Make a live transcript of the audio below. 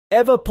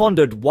Ever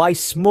pondered why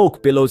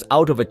smoke billows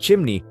out of a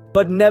chimney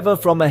but never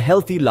from a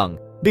healthy lung?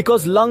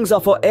 Because lungs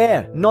are for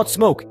air, not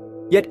smoke.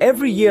 Yet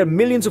every year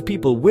millions of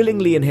people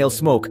willingly inhale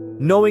smoke,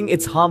 knowing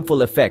its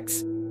harmful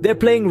effects. They're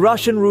playing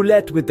Russian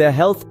roulette with their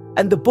health,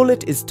 and the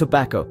bullet is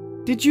tobacco.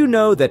 Did you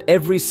know that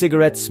every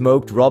cigarette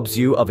smoked robs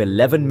you of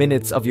 11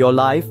 minutes of your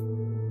life?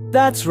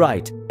 That's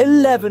right,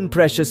 11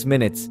 precious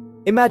minutes.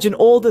 Imagine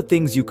all the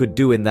things you could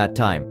do in that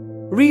time.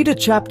 Read a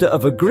chapter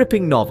of a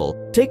gripping novel,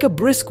 take a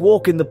brisk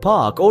walk in the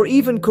park, or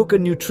even cook a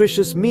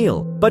nutritious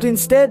meal. But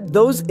instead,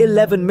 those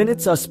 11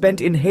 minutes are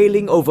spent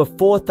inhaling over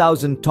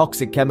 4,000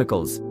 toxic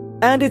chemicals.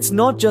 And it's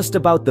not just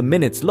about the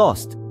minutes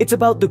lost, it's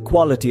about the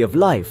quality of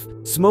life.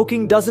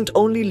 Smoking doesn't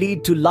only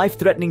lead to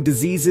life-threatening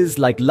diseases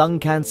like lung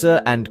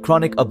cancer and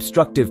chronic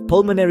obstructive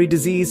pulmonary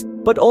disease,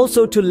 but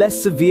also to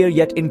less severe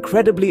yet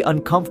incredibly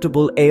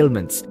uncomfortable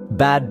ailments.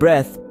 Bad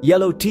breath,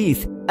 yellow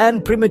teeth,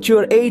 and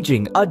premature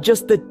aging are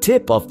just the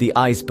tip of the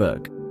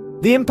iceberg.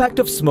 The impact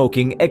of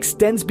smoking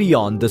extends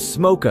beyond the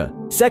smoker.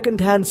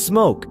 Secondhand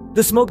smoke,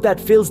 the smoke that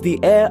fills the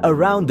air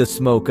around the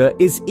smoker,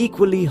 is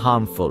equally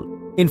harmful.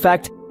 In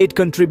fact, it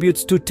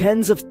contributes to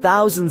tens of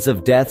thousands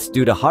of deaths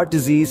due to heart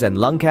disease and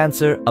lung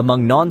cancer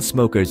among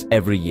non-smokers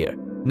every year.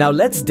 Now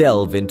let's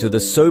delve into the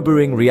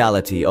sobering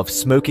reality of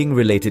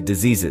smoking-related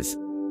diseases.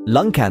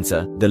 Lung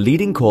cancer, the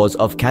leading cause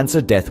of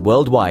cancer death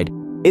worldwide,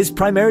 is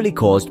primarily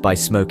caused by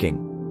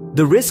smoking.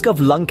 The risk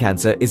of lung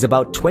cancer is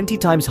about 20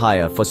 times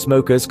higher for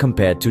smokers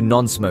compared to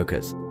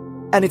non-smokers.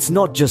 And it's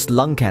not just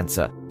lung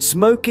cancer.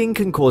 Smoking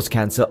can cause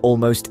cancer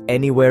almost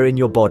anywhere in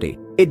your body.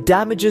 It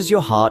damages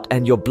your heart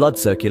and your blood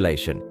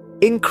circulation,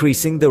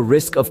 increasing the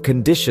risk of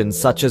conditions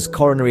such as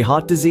coronary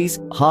heart disease,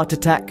 heart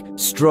attack,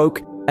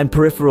 stroke, and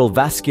peripheral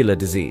vascular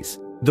disease.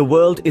 The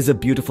world is a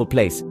beautiful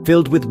place,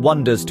 filled with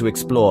wonders to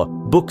explore,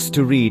 books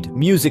to read,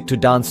 music to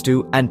dance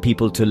to, and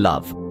people to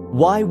love.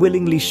 Why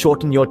willingly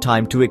shorten your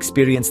time to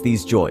experience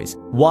these joys?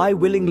 Why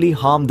willingly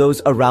harm those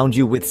around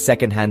you with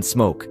secondhand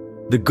smoke?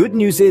 The good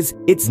news is,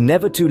 it's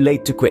never too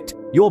late to quit.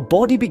 Your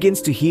body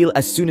begins to heal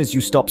as soon as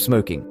you stop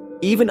smoking.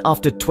 Even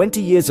after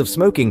 20 years of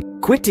smoking,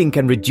 quitting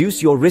can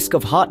reduce your risk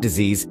of heart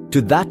disease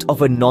to that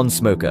of a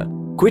non-smoker.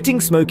 Quitting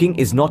smoking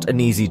is not an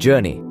easy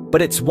journey,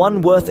 but it's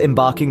one worth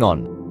embarking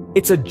on.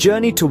 It's a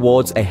journey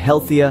towards a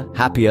healthier,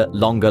 happier,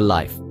 longer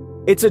life.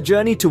 It's a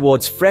journey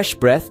towards fresh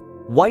breath,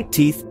 white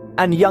teeth,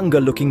 and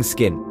younger-looking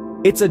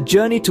skin. It's a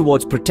journey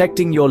towards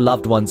protecting your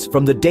loved ones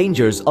from the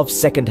dangers of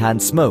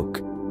secondhand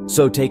smoke.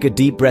 So take a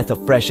deep breath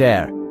of fresh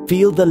air.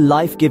 Feel the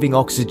life-giving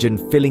oxygen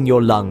filling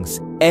your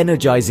lungs,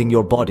 energizing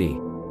your body.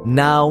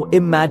 Now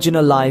imagine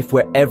a life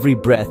where every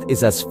breath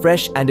is as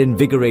fresh and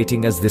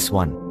invigorating as this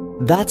one.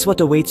 That's what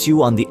awaits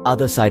you on the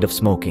other side of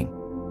smoking.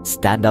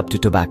 Stand up to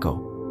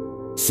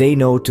tobacco. Say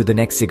no to the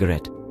next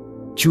cigarette.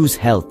 Choose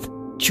health.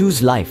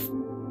 Choose life.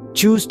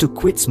 Choose to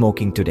quit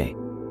smoking today.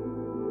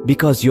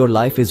 Because your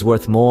life is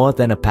worth more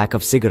than a pack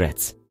of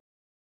cigarettes.